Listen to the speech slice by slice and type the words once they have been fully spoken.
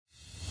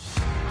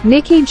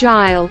Nicky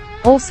Gile,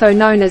 also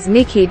known as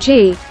Nicky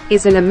G,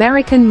 is an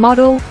American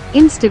model,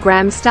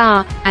 Instagram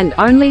star, and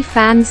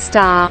OnlyFans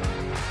star.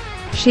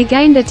 She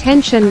gained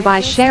attention by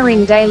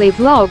sharing daily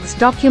vlogs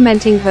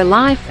documenting her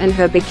life and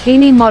her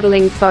bikini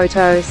modeling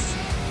photos.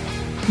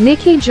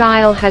 Nicky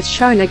Gile has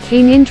shown a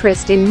keen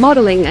interest in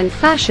modeling and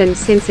fashion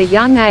since a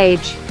young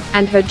age,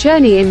 and her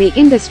journey in the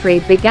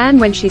industry began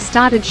when she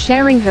started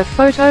sharing her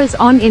photos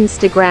on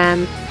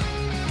Instagram.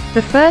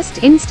 The first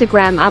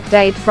Instagram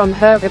update from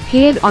her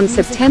appeared on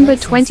September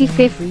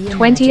 25,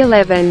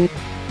 2011.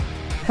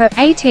 Her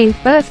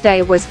 18th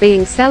birthday was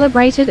being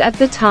celebrated at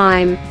the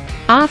time.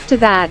 After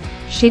that,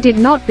 she did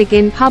not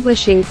begin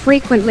publishing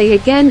frequently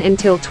again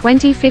until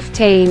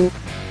 2015.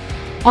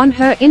 On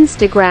her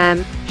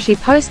Instagram, she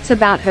posts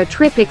about her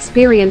trip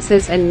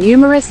experiences and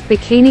numerous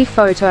bikini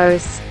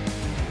photos.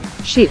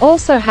 She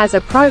also has a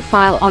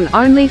profile on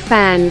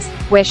OnlyFans,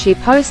 where she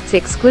posts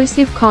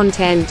exclusive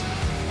content.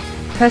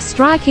 Her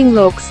striking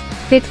looks,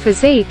 fit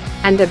physique,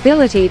 and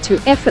ability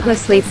to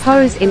effortlessly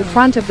pose in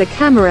front of the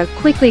camera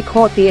quickly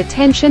caught the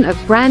attention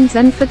of brands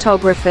and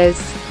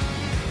photographers.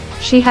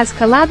 She has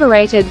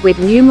collaborated with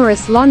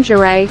numerous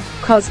lingerie,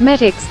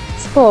 cosmetics,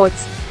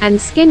 sports, and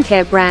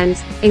skincare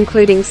brands,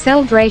 including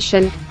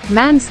Celdration,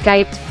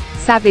 Manscaped,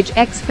 Savage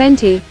X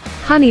Fenty,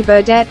 Honey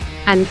Birdette,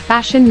 and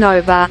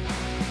fashionnova.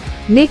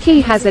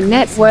 Nicky has a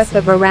net worth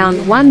of around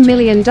 $1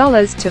 million to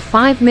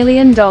 $5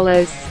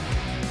 million.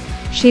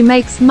 She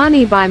makes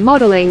money by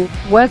modeling,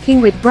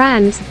 working with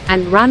brands,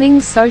 and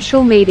running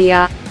social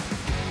media.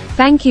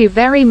 Thank you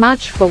very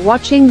much for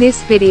watching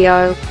this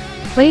video.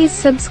 Please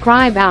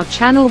subscribe our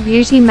channel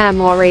Beauty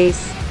Memories.